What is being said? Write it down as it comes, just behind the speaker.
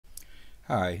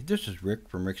Hi, this is Rick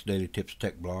from Rick's Daily Tips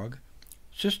Tech Blog.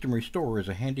 System Restore is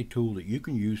a handy tool that you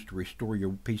can use to restore your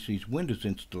PC's Windows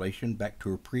installation back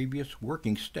to a previous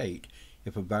working state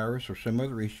if a virus or some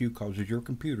other issue causes your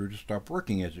computer to stop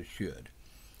working as it should.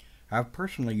 I've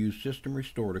personally used System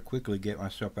Restore to quickly get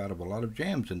myself out of a lot of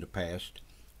jams in the past,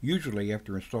 usually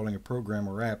after installing a program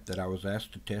or app that I was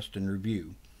asked to test and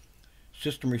review.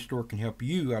 System Restore can help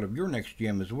you out of your next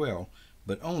jam as well,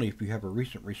 but only if you have a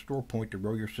recent restore point to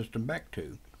roll your system back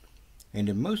to. And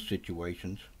in most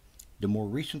situations, the more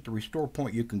recent the restore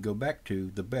point you can go back to,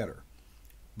 the better.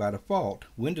 By default,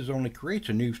 Windows only creates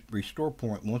a new restore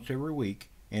point once every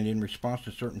week and in response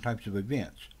to certain types of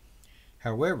events.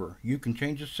 However, you can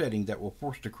change a setting that will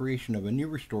force the creation of a new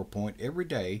restore point every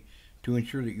day to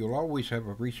ensure that you'll always have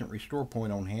a recent restore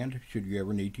point on hand should you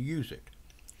ever need to use it.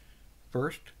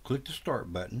 First, click the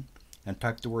Start button and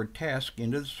type the word task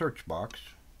into the search box.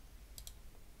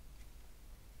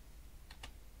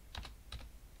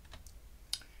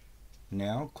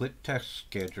 Now click Task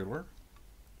Scheduler.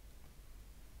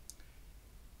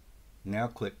 Now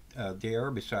click the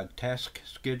arrow beside Task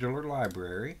Scheduler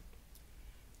Library.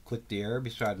 Click the arrow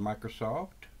beside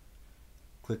Microsoft.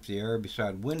 Click the arrow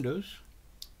beside Windows.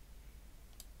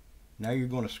 Now you're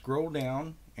going to scroll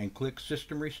down and click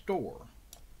System Restore.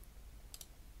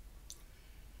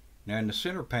 Now in the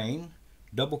center pane,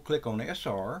 double click on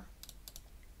SR.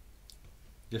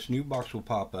 This new box will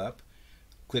pop up.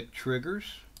 Click Triggers.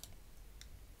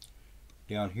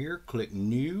 Down here, click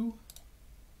New.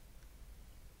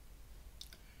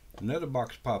 Another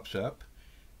box pops up.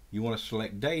 You want to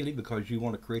select Daily because you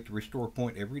want to create the restore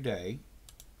point every day.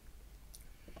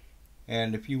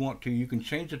 And if you want to, you can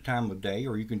change the time of day,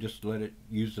 or you can just let it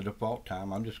use the default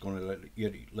time. I'm just going to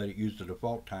let it use the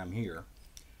default time here.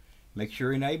 Make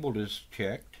sure Enabled is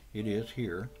checked. It is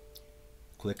here.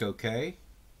 Click OK.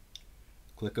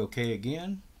 Click OK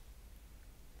again.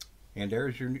 And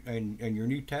there's your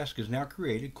new task is now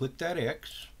created. Click that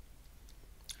X.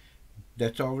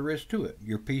 That's all there is to it.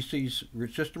 Your PC's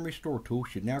System Restore tool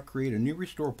should now create a new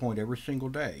restore point every single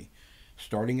day,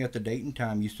 starting at the date and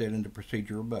time you set in the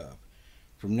procedure above.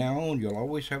 From now on, you'll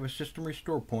always have a System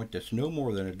Restore point that's no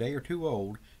more than a day or two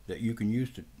old that you can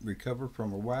use to recover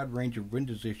from a wide range of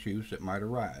Windows issues that might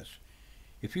arise.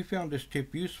 If you found this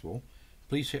tip useful,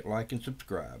 please hit like and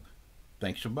subscribe.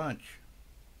 Thanks a bunch.